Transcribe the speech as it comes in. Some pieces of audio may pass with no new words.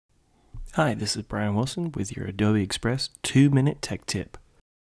Hi, this is Brian Wilson with your Adobe Express 2-minute tech tip.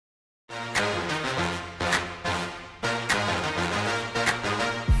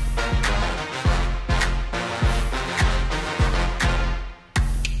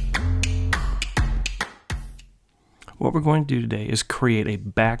 What we're going to do today is create a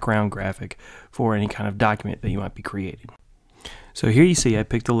background graphic for any kind of document that you might be creating. So here you see I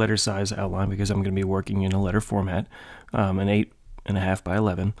picked a letter size outline because I'm going to be working in a letter format, an 8.5 by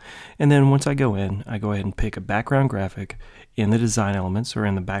 11. And then once I go ahead and pick a background graphic in the design elements or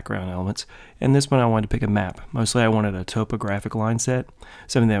in the background elements. And this one I wanted to pick a map. Mostly I wanted a topographic line set,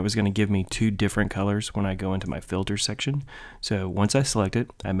 something that was going to give me two different colors when I go into my filter section. So once I select it,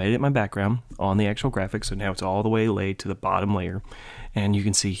 I made it my background on the actual graphic. So now it's all the way laid to the bottom layer. And you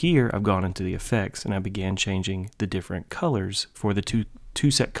can see here I've gone into the effects and I began changing the different colors for the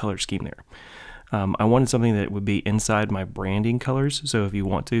two set color scheme there. I wanted something that would be inside my branding colors, so if you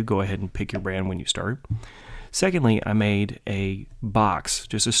want to, go ahead and pick your brand when you start. Secondly, I made a box,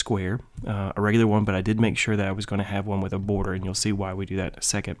 just a square, a regular one, but I did make sure that I was going to have one with a border, and you'll see why we do that in a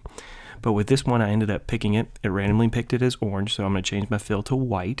second. But with this one, I ended up picking it. It randomly picked it as orange, so I'm going to change my fill to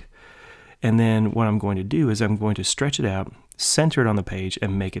white. And then what I'm going to do is I'm going to stretch it out, center it on the page,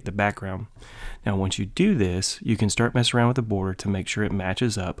 and make it the background. Now once you do this, you can start messing around with the border to make sure it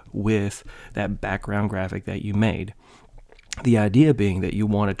matches up with that background graphic that you made. The idea being that you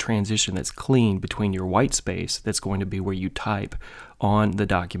want a transition that's clean between your white space, that's going to be where you type on the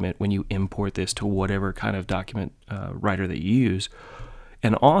document when you import this to whatever kind of document writer that you use.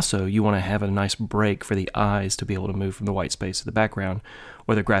 And also you want to have a nice break for the eyes to be able to move from the white space to the background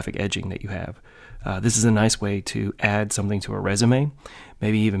or the graphic edging that you have. This is a nice way to add something to a resume,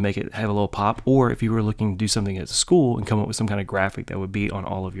 maybe even make it have a little pop, or if you were looking to do something at school and come up with some kind of graphic that would be on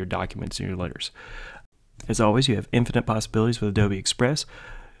all of your documents and your letters. As always, you have infinite possibilities with Adobe Express.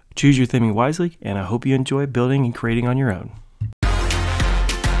 Choose your theming wisely, and I hope you enjoy building and creating on your own.